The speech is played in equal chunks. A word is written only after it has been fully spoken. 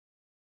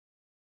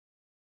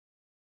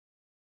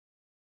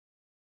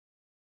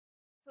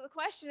So the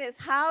question is,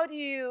 how do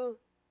you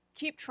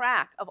keep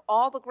track of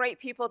all the great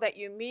people that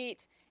you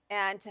meet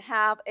and to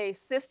have a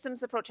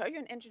systems approach? Are you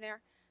an engineer?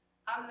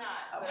 I'm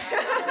not, but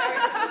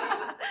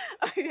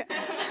I'm very Okay.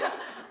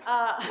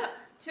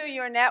 To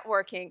your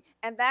networking?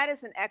 And that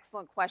is an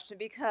excellent question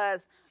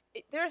because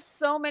there are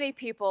so many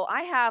people.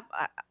 I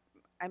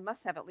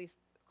must have at least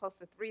close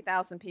to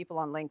 3,000 people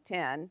on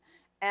LinkedIn.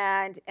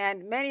 And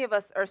many of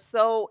us are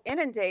so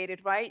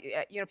inundated, right?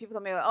 People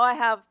tell me, oh, I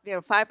have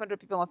 500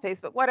 people on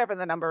Facebook, whatever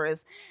the number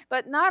is,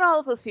 but not all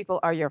of those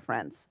people are your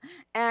friends.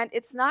 And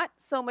it's not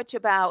so much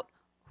about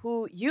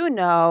who you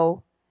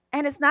know,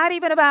 and it's not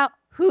even about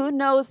who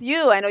knows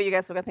you. I know you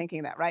guys were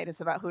thinking that, right?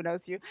 It's about who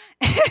knows you.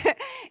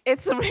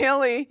 It's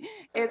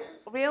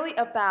really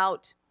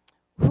about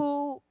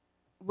who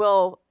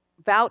will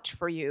vouch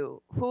for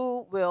you,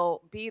 who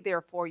will be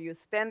there for you,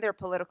 spend their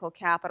political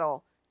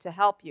capital to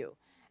help you.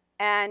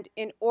 And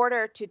in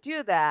order to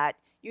do that,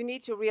 you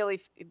need to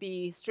really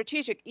be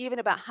strategic even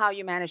about how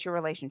you manage your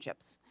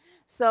relationships.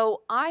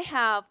 So I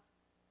have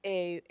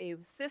a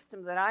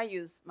system that I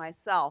use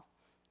myself,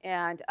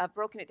 and I've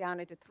broken it down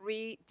into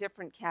three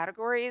different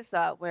categories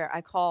where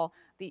I call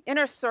the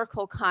inner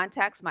circle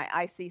contacts, my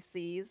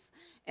ICCs.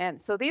 And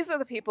so these are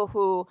the people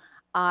who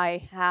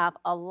I have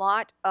a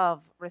lot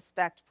of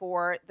respect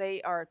for.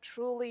 They are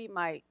truly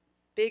my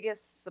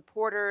biggest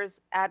supporters,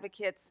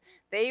 advocates.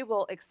 They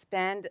will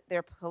expend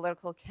their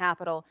political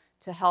capital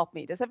to help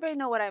me. Does everybody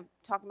know what I'm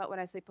talking about when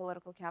I say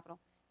political capital?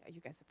 Yeah, you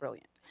guys are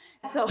brilliant.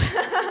 So,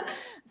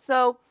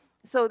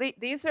 so,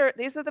 these are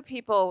the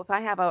people. If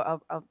I have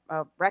a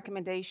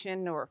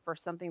recommendation or for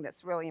something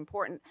that's really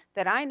important,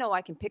 that I know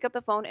I can pick up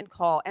the phone and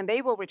call, and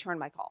they will return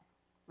my call,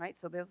 right?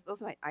 So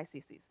those are my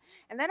ICCs,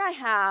 and then I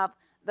have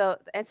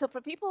and so for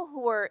people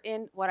who are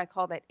in what I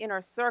call that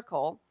inner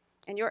circle,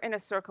 and your inner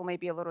circle may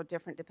be a little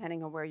different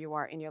depending on where you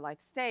are in your life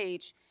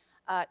stage.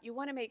 You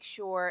want to make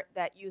sure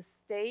that you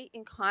stay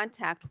in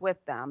contact with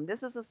them.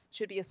 This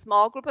should be a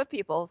small group of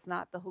people. It's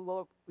not the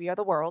who we are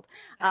the world.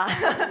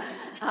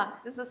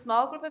 This is a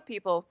small group of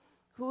people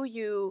who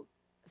you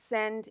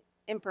send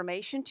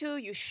information to.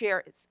 You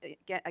share,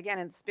 again,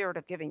 in the spirit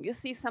of giving. You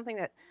see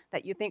something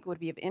that you think would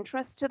be of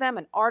interest to them,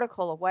 an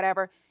article or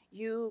whatever,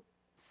 you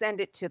send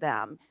it to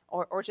them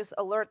or just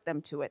alert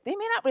them to it. They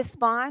may not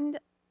respond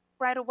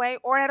right away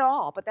or at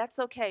all, but that's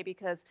okay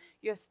because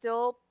you're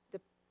still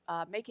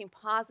making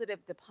positive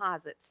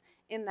deposits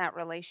in that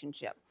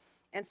relationship.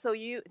 And so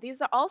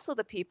these are also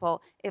the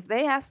people, if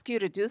they ask you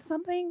to do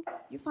something,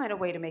 you find a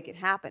way to make it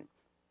happen.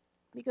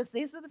 Because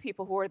these are the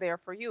people who are there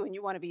for you and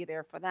you want to be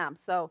there for them.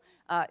 So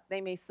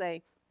they may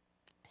say,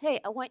 hey,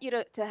 I want you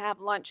to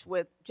have lunch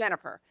with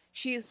Jennifer.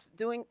 She's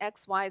doing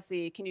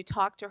XYZ. Can you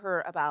talk to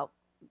her about,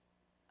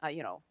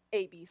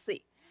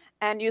 ABC?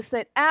 And you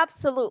said,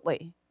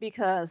 absolutely,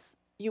 because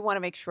you want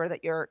to make sure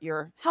that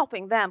you're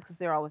helping them because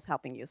they're always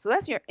helping you. So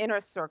that's your inner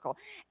circle.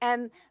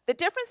 And the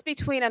difference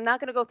between, I'm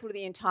not going to go through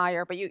the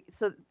entire, but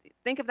so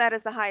think of that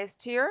as the highest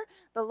tier.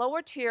 The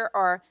lower tier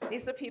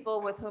these are people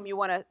with whom you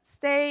want to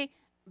stay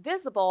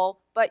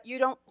visible, but you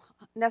don't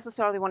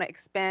necessarily want to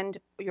expend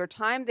your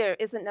time. There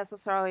isn't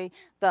necessarily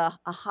a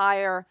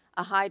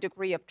high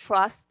degree of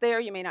trust there.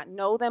 You may not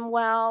know them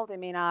well. You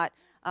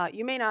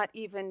may not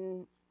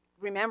even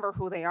remember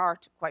who they are,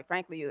 quite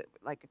frankly.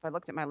 Like if I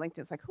looked at my LinkedIn,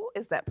 it's like, who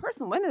is that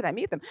person? When did I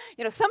meet them?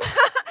 Some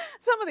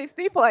of these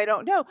people I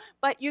don't know,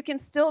 but you can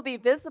still be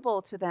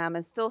visible to them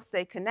and still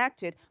stay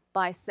connected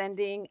by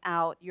sending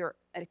out your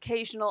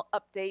occasional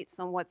updates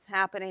on what's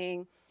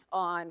happening,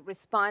 on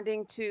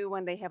responding to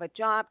when they have a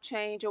job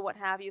change or what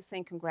have you,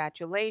 saying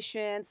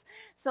congratulations.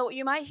 So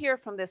you might hear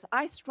from this.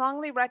 I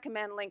strongly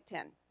recommend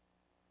LinkedIn.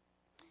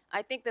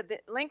 I think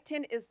that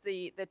LinkedIn is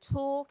the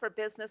tool for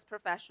business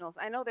professionals.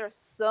 I know there are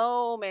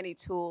so many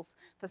tools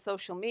for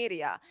social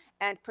media,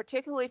 and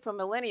particularly for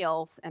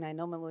millennials, and I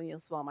know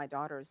millennials well, my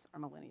daughters are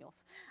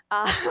millennials,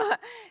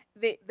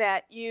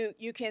 that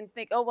you can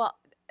think, oh, well,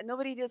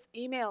 nobody does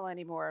email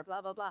anymore,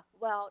 blah, blah, blah.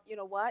 Well, you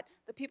know what?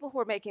 The people who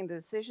are making the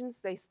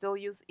decisions, they still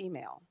use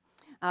email.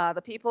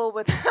 The people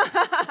with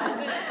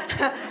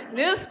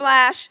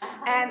newsflash,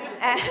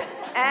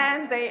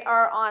 and they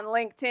are on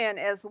LinkedIn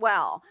as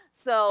well.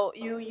 So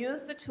you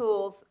use the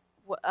tools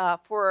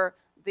for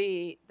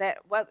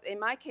in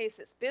my case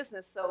it's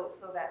business, so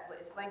that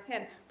it's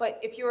LinkedIn. But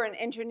if you're an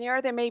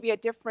engineer, there may be a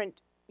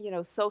different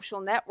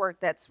social network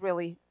that's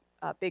really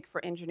big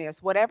for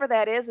engineers. Whatever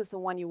that is the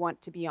one you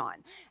want to be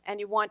on, and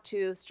you want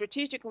to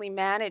strategically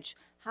manage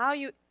how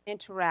you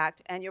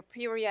interact and your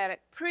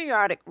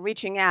periodic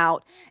reaching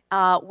out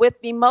with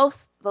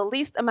the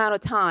least amount of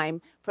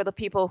time for the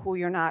people who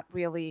you're not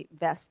really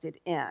vested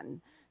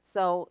in.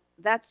 So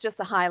that's just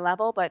a high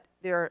level, but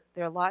there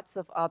are lots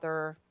of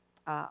other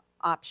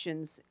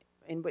options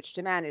in which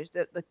to manage.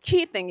 The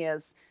key thing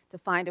is to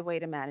find a way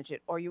to manage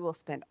it, or you will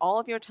spend all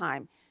of your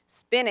time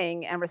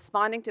spinning and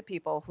responding to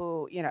people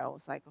who,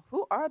 it's like,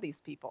 who are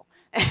these people?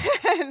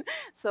 And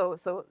so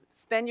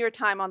spend your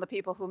time on the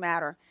people who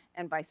matter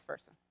and vice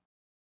versa.